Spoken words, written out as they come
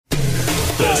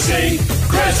The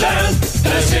Secret Sound.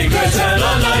 The Secret Sound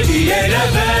on 98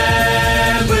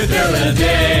 FM with Dermot and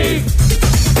Dave.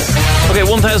 Okay,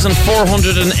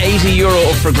 €1,480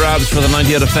 up for grabs for the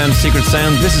 98 FM Secret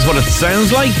Sound. This is what it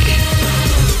sounds like.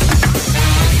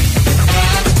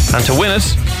 And to win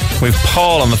it, we've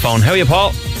Paul on the phone. How are you,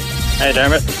 Paul? Hey,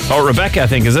 Dermot. Oh, Rebecca, I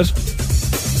think, is it?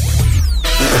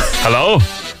 Hello?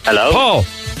 Hello? Paul?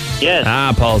 Yes.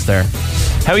 Ah, Paul's there.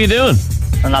 How are you doing?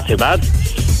 I'm not too bad.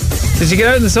 Did you get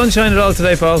out in the sunshine at all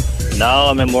today, Paul? No,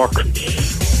 I'm in work.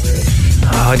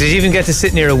 Oh, did you even get to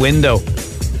sit near a window?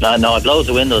 No, I close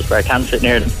the windows, but I can't sit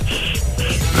near them.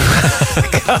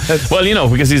 Well, you know,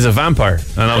 because he's a vampire,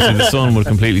 and obviously the sun would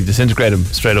completely disintegrate him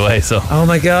straight away. So, oh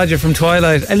my God, you're from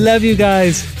Twilight. I love you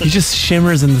guys. He just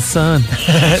shimmers in the sun.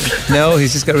 No,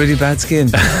 he's just got really bad skin.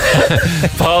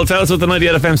 Paul, tell us what the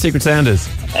 98 FM Secret Sound is.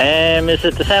 Is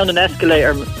it the sound an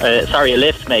escalator? A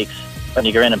lift makes when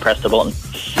you go in and press the button?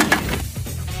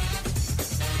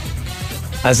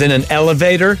 As in an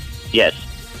elevator? Yes.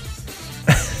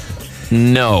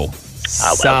 No.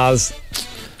 Well.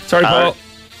 Sorry, Paul.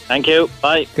 Thank you.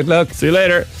 Bye. Good luck. See you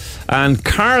later. And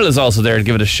Carl is also there to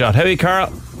give it a shot. How are you,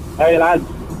 Carl? How are you, lads?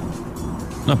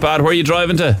 Not bad. Where are you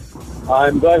driving to?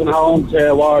 I'm driving home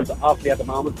towards Offaly at the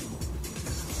moment.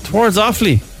 Towards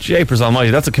Offaly? Japers almighty,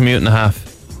 that's a commute and a half.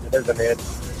 It is a bit.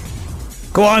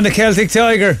 Go on, the Celtic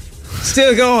Tiger.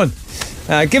 Still going.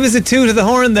 Give us a 2 to the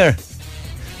horn there.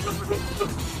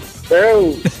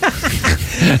 Boo.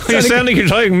 You sound like you're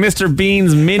driving Mr.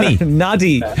 Bean's Mini.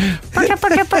 Noddy.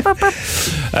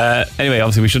 Anyway,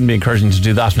 obviously we shouldn't be encouraging you to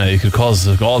do that now. You could cause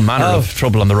all manner of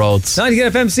trouble on the roads.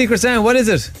 98 FM Secret Sound, what is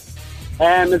it?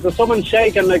 Is there someone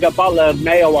shaking like a bottle of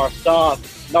mayo or sauce?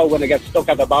 No, when it gets stuck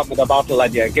at the bottom of the bottle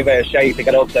and you give it a shake to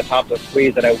get up to the top to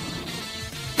squeeze it out.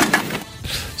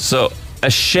 So,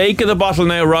 a shake of the bottle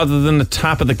now rather than a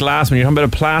tap of the glass when you're talking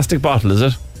about a plastic bottle, is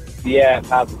it? Yeah,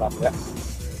 plastic bottle, yeah.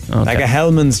 Okay. Like a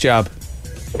Hellman's job.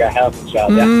 Like a Hellman's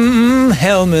job, yeah.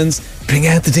 Hellman's. Bring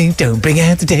out the ding dong, bring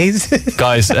out the days.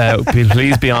 Guys,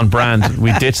 please be on brand.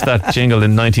 We ditched that jingle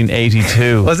in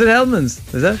 1982. Was it Hellman's?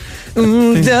 Was that?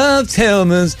 Love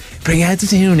Hellman's. Bring out the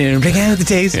tuner, bring out the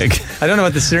taste. I don't know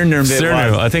what the Cerner bit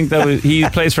was. I think that was, he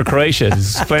plays for Croatia.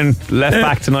 He's playing left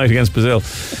back tonight against Brazil.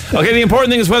 Okay, the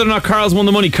important thing is whether or not Carl's won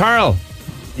the money. Carl?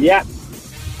 Yeah.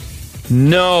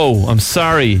 No, I'm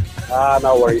sorry.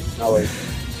 No worries.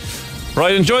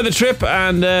 Right, enjoy the trip,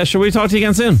 and shall we talk to you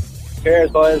again soon?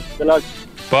 Cheers, boys. Good luck.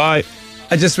 Bye.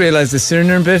 I just realised the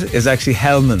Cerner bit is actually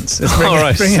Hellman's. It's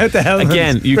bring out the Hellman's.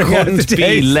 Again, you couldn't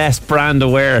be less brand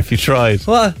aware if you tried.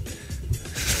 What?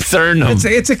 Cerner.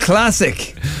 It's a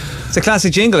classic. It's a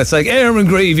classic jingle. It's like Air and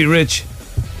Gravy Rich.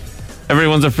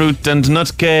 Everyone's a fruit and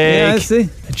nut cake. Yeah, I see.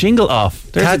 A jingle off.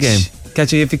 There's a game.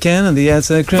 Catch you if you can on the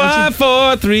outside crouch. 5,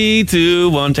 4, 3, 2,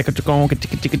 1. 5,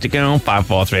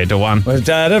 4, 3, 2, 1. Did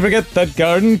Dad ever get that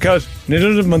garden cut?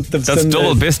 Needed a month of That's Sundays.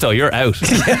 Double Bisto. You're out. It's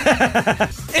the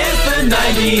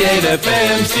 98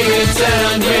 FM Secret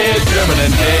Sound with Dermot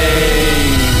and Dave.